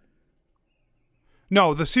seared?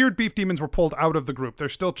 No, the seared beef demons were pulled out of the group. They're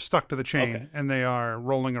still stuck to the chain, Okay. and they are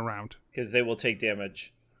rolling around. Because they will take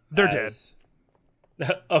damage. They're dead.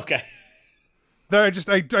 Okay.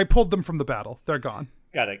 I pulled them from the battle. They're gone.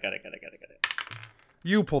 Got it.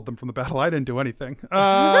 You pulled them from the battle. I didn't do anything.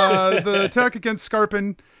 The attack against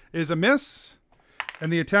Scarpin is a miss,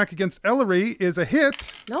 and the attack against Ellery is a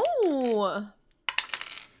hit. No.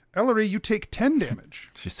 Ellery, you take 10 damage.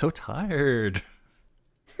 She's so tired.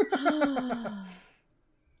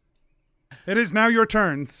 It is now your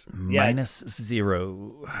turns. Yeah.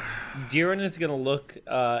 -0. Diren is going to look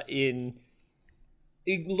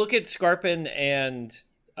look at Scarpin and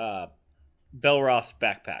Belros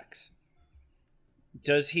backpacks.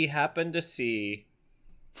 Does he happen to see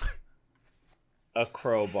a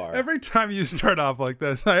crowbar Every time you start off like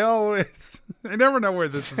this, I never know where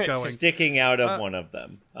this is going. sticking out of one of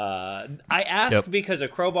them? I ask Yep. because a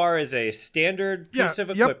crowbar is a standard piece Yeah, of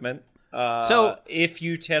yep. equipment. So- if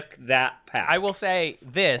you took that pack, I will say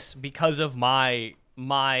this because of my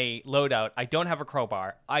loadout. I don't have a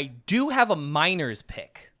crowbar. I do have a miner's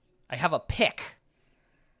pick. I have a pick.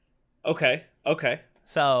 Okay.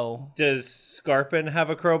 So Does Scarpin have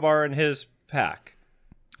a crowbar in his pack?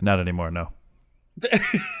 Not anymore, no.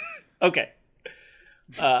 Okay.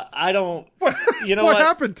 I don't. You know What what?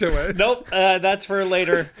 happened to it? Nope. That's for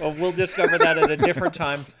later. We'll discover that at a different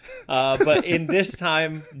time. But in this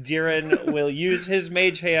time, Diren will use his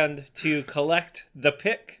mage hand to collect the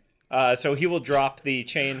pick. So he will drop the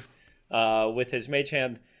chain with his mage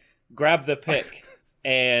hand, grab the pick,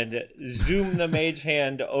 and zoom the mage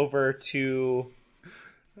hand over to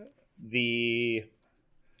the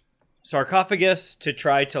sarcophagus to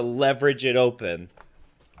try to leverage it open.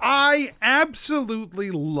 I absolutely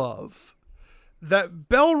love that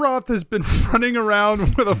Belroth has been running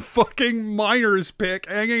around with a fucking miner's pick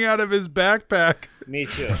hanging out of his backpack Me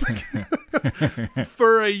too.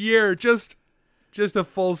 for a year. Just a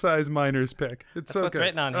full-size miner's pick. It's that's what's okay.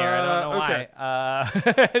 written on here. I don't know okay.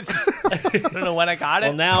 why. I don't know when I got it.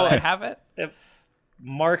 Well, now but I it's- have it.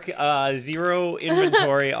 Mark 0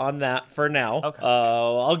 inventory on that for now. Okay.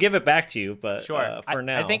 I'll give it back to you, but Sure. for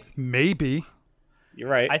now, I think Maybe. you're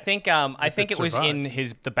right. I think it was in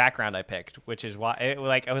survives. the background I picked, which is why I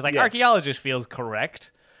was like Yeah. archaeologist feels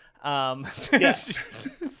correct. Yeah.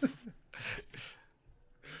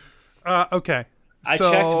 Okay. I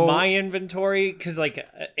So- checked my inventory because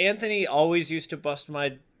Anthony always used to bust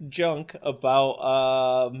my junk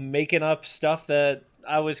about making up stuff that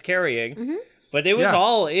I was carrying, but it was Yes.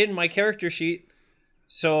 all in my character sheet.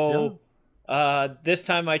 So this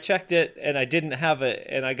time I checked it and I didn't have it,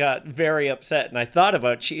 and I got very upset and I thought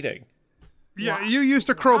about cheating. Yeah, you used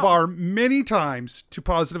a crowbar many times to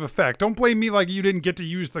positive effect. Don't blame me like you didn't get to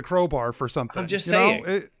use the crowbar for something. I'm just you saying.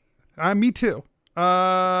 know? Me too.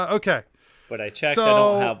 Okay. But I checked, So- I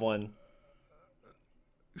don't have one.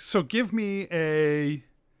 So give me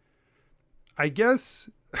I guess,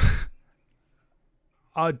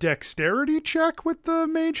 a dexterity check with the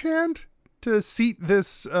mage hand to seat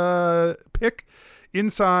this pick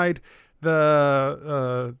inside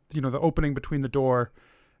the the opening between the door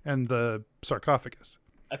and the sarcophagus.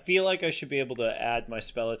 I feel like I should be able to add my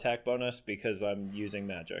spell attack bonus because I'm using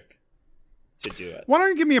magic to do it. Why don't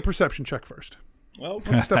you give me a perception check first? Well,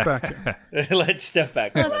 Let's step back here. let's step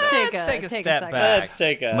back. Let's take take a a step step back. back. Let's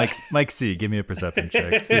take a Mike C, give me a perception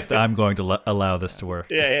check. See if I'm going to allow this to work.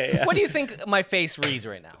 yeah. What do you think my face reads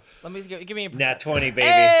right now? Let me give me a Nat perception. 20, baby.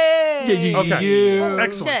 Hey! Okay. Holy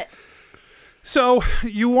Excellent. shit. So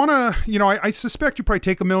you want to, I suspect you probably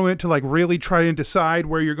take a moment to like really try and decide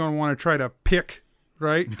where you're going to want to try to pick,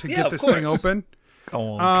 right? To Yeah, get of this thing course. open.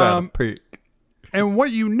 Go on, try to peek. And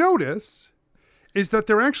what you notice is that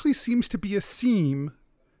there actually seems to be a seam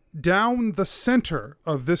down the center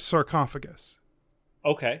of this sarcophagus.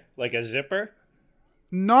 Okay, like a zipper?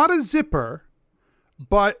 Not a zipper,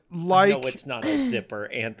 but like No, it's not a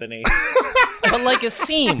zipper, Anthony. But like a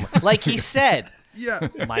seam, like he said, yeah,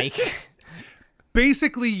 Mike.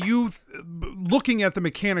 basically looking at the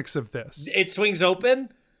mechanics of this. It swings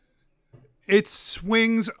open? It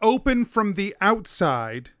swings open from the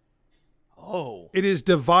outside. Oh. It is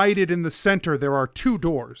divided in the center. There are two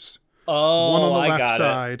doors. Oh, One on the I left got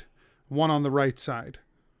side, one on the right side.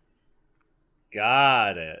 it.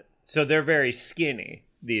 Got it. So they're very skinny,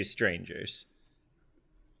 these strangers.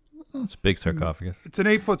 It's a big sarcophagus. It's an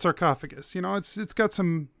 8-foot sarcophagus. It's got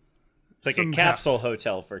some. It's like Some a capsule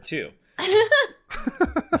hotel for two.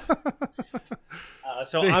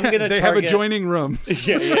 So I'm going to target... They have adjoining rooms.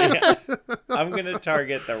 Yeah. I'm going to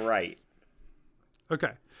target the right.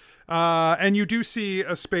 Okay. And you do see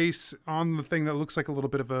a space on the thing that looks like a little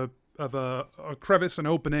bit of a crevice, an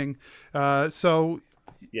opening. So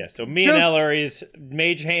Yeah, so me Just- and Ellery's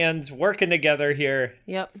mage hands working together here.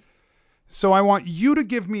 Yep. I want you to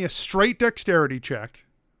give me a straight dexterity check.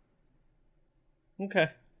 Okay.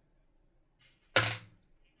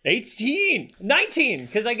 18! 19!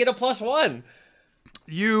 Because I get a +1.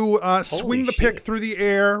 You swing the pick shit. through the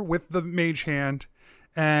air with the mage hand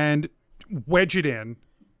and wedge it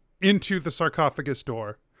into the sarcophagus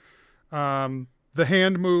door. The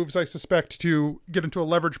hand moves, I suspect, to get into a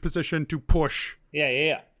leverage position to push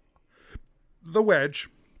Yeah. the wedge.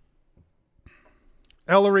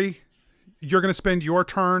 Ellery, you're going to spend your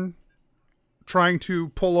turn trying to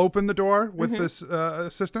pull open the door with this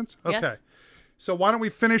assistance? Okay. Yes. So why don't we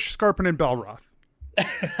finish Scarpin and Belroth?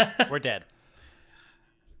 We're dead.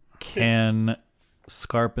 Can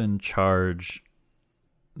Scarpin charge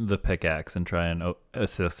the pickaxe and try and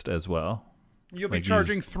assist as well? You'll be Like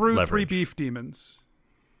charging use through 3 leverage. beef demons.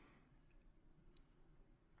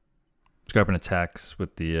 Scarpin attacks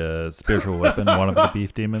with the spiritual weapon, one of the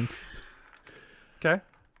beef demons. Okay.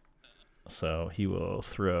 So he will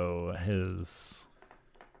throw his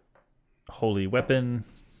holy weapon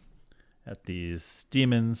at these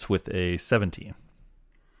demons with a 17.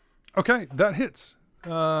 Okay, that hits.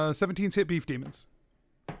 17's hit beef demons.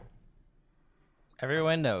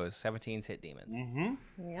 Everyone knows 17's hit demons.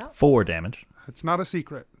 Yep. 4 damage. It's not a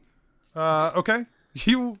secret. Okay.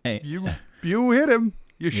 You Hey. you hit him.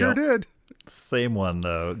 You sure Yep. did. Same one,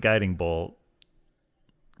 though. Guiding bolt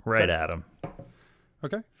right Okay. at him.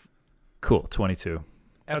 Okay. Cool, 22. F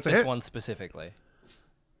That's a this hit. one specifically.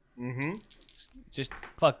 Mm-hmm. Just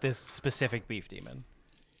fuck this specific beef demon.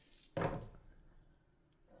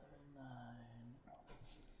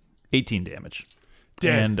 18 damage.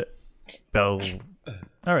 Dead. And Bell...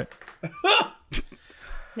 All right.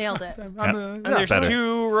 Nailed it. And Yeah, there's better.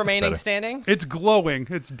 2 remaining better. standing. it's glowing.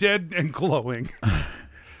 It's dead and glowing.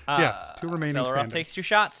 Yes, 2 remaining Belleroth standing. takes 2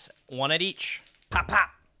 shots, 1 at each. Pop, pop.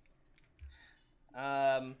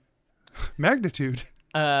 Magnitude.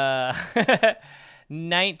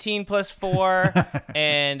 19 plus 4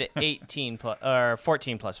 and 18 plus or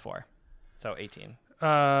 14 plus 4, so 18.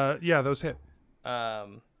 Yeah, those hit.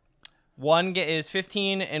 One is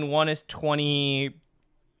 15 and one is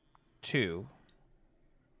 22.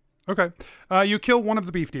 Okay. You kill one of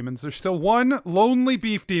the beef demons. There's still one lonely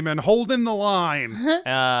beef demon holding the line.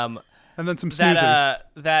 Um, And then some snoozers.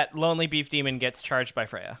 that lonely beef demon gets charged by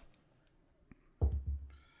Freya.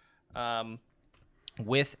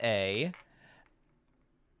 With a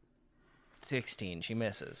 16, she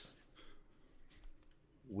misses.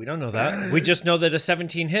 We don't know that. We just know that a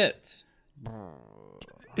 17 hits.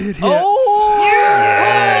 It hits. Oh!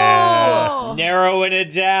 narrowing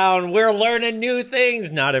it down. We're learning new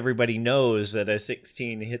things. Not everybody knows that a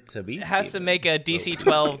 16 hits a beef. It has to make a DC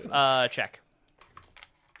 12 check.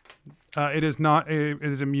 It is not. It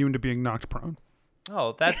is immune to being knocked prone.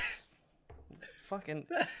 Oh, that's fucking.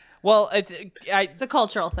 Well, it's It's a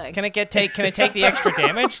cultural thing. Can it take the extra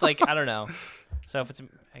damage? Like, I don't know. So if it's,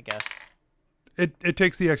 I guess. It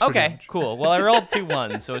takes the extra Okay, damage. cool. Well, I rolled 2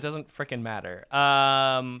 1s, so it doesn't freaking matter.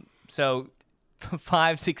 So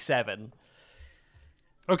 5, 6, 7.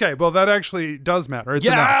 Okay, well that actually does matter. It's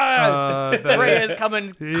Yes! enough. Freya's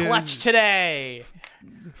coming clutch today.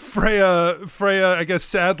 Freya, I guess,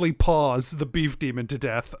 sadly paws the beef demon to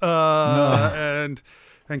death, and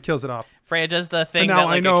kills it off. Freya does the thing now that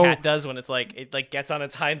like I know- a cat does when it's like it like gets on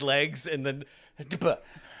its hind legs and then.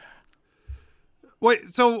 Wait,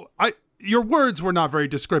 so your words were not very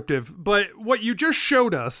descriptive, but what you just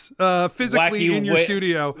showed us physically Wacky in your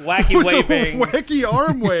studio wacky was waving. a wacky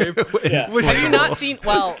arm wave. Yeah. which- Have you not seen?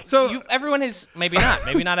 Well, So- everyone has maybe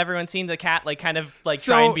not everyone's seen the cat like kind of like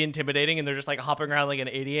try and be intimidating, and they're just like hopping around like an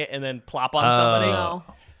idiot and then plop on somebody. No.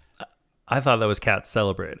 I thought that was cats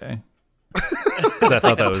celebrating. Because I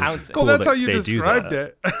thought that was pouncing. cool. Well, that's that how you they do described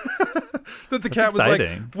that. it. That the cat was like,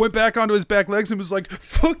 exciting. went back onto his back legs and was like,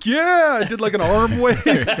 "Fuck yeah!" I did like an arm wave.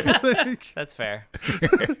 Like, That's fair.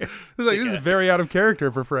 it's like, this is very out of character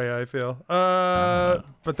for Freya, I feel.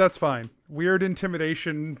 But that's fine. Weird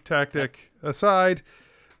intimidation tactic aside.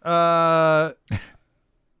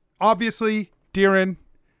 Obviously, Deerin,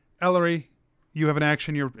 Ellery, you have an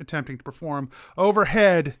action you're attempting to perform.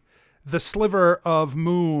 Overhead, the sliver of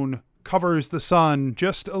moon covers the sun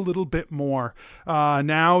just a little bit more.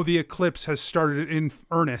 Now the eclipse has started in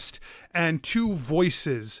earnest, and 2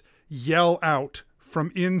 voices yell out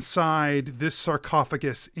from inside this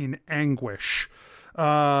sarcophagus in anguish.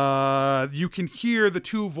 You can hear the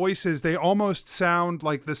 2 voices. They almost sound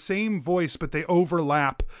like the same voice, but they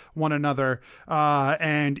overlap one another.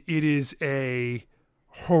 And it is a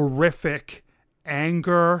horrific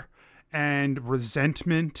anger and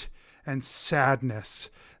resentment and sadness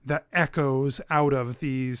that echoes out of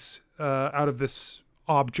this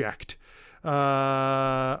object.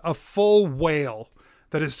 A full wail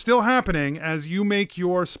that is still happening as you make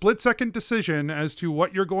your split-second decision as to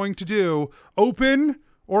what you're going to do. Open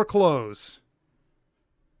or close?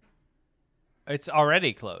 It's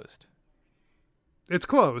already closed. It's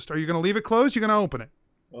closed. Are you going to leave it closed? You're going to open it.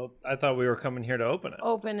 Well, I thought we were coming here to open it.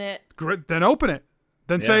 Open it. Great. Then open it.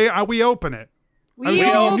 Then say, we open it. I was We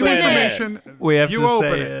giving you open new it. information. We have You to open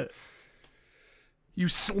say it. it. You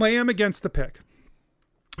slam against the pick.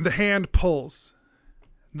 The hand pulls.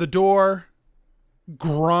 The door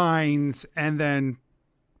grinds and then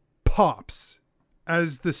pops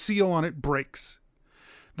as the seal on it breaks.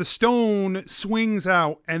 The stone swings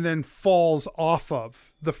out and then falls off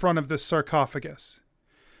of the front of the sarcophagus.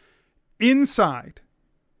 Inside,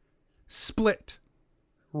 split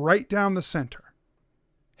right down the center,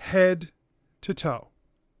 head to toe,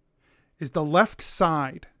 is the left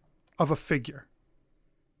side of a figure.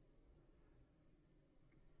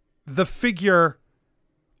 The figure,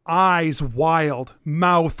 eyes wild,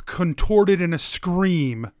 mouth contorted in a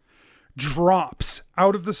scream, drops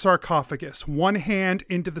out of the sarcophagus, one hand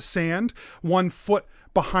into the sand, one foot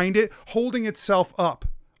behind it, holding itself up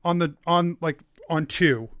on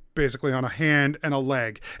 2, basically on a hand and a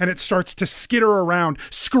leg, and it starts to skitter around,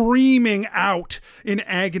 screaming out in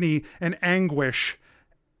agony and anguish,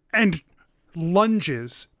 and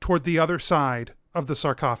lunges toward the other side of the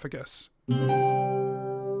sarcophagus.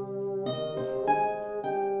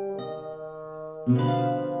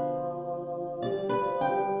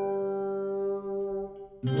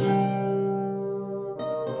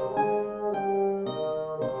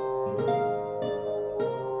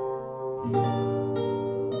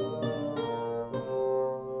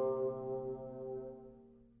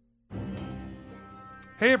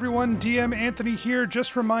 Hey everyone, DM Anthony here,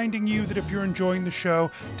 just reminding you that if you're enjoying the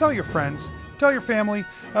show, tell your friends, tell your family,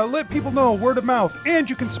 let people know, word of mouth, and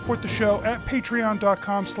you can support the show at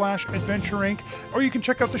patreon.com/adventureinc, or you can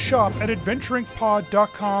check out the shop at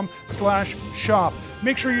adventureincpod.com/shop.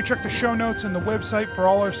 Make sure you check the show notes and the website for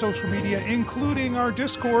all our social media, including our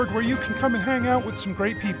Discord, where you can come and hang out with some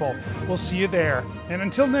great people. We'll see you there. And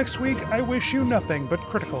until next week, I wish you nothing but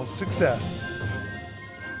critical success.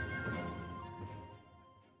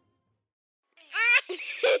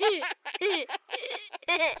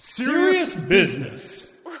 Serious business.